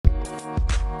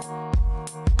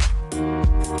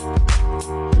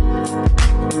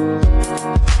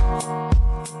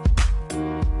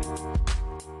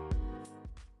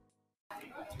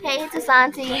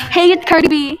Santi. Hey, it's Cardi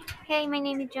B. Hey, my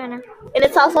name is Jonah. And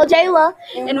it's also Jayla.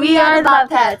 And we are the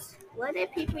Bobcats. What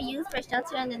did people use for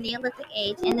shelter in the Neolithic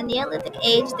age? In the Neolithic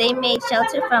age, they made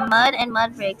shelter from mud and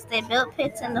mud bricks. They built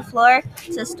pits in the floor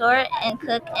to store and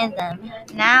cook in them.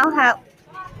 Now,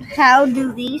 how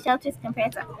do these shelters compare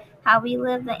to how we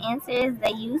live? The answer is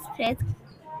they use pits.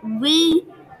 We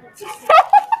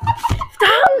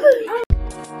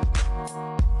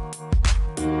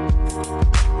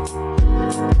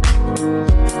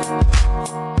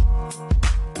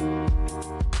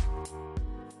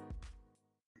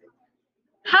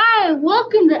Hi,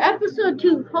 welcome to episode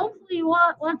 2. Hopefully you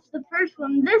watch the first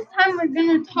one. This time we're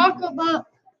going to talk about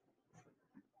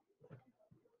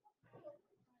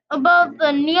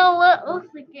the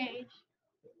Neolithic age.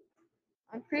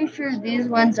 I'm pretty sure these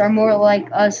ones are more like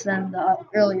us than the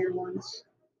earlier ones.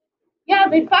 Yeah,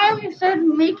 they finally started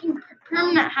making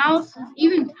permanent houses,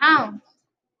 even towns.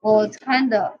 Well, it's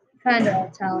kind of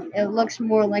a town. It looks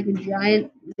more like a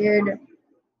giant, weird,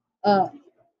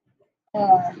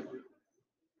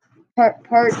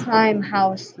 part-time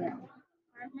house thing.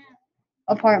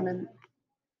 Apartment.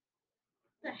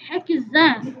 The heck is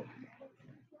that?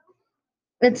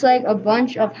 It's like a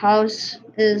bunch of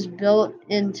houses built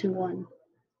into one.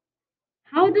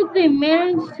 How did they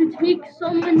manage to take so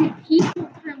many people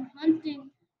from hunting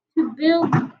to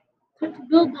build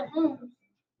the homes?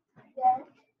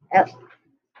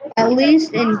 At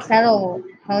least in cattle,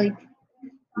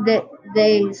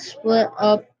 they split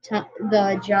up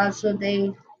the jobs so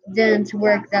they didn't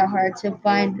work that hard to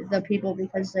find the people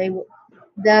because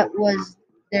that was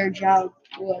their job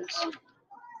was.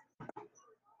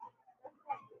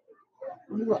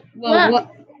 What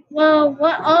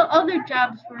other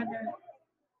jobs were there?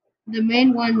 The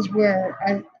main ones were,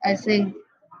 I think,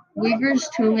 weavers,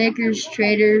 toolmakers,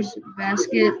 traders,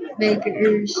 basket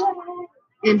makers,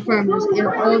 and farmers. And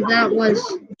all that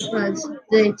was because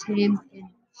they tamed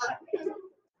animals.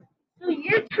 So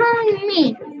you're telling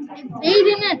me if they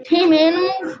didn't tame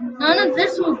animals, none of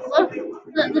this would look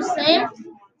the same?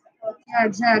 Yeah,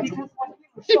 exactly.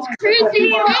 It's crazy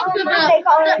to think about.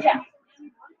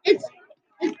 It's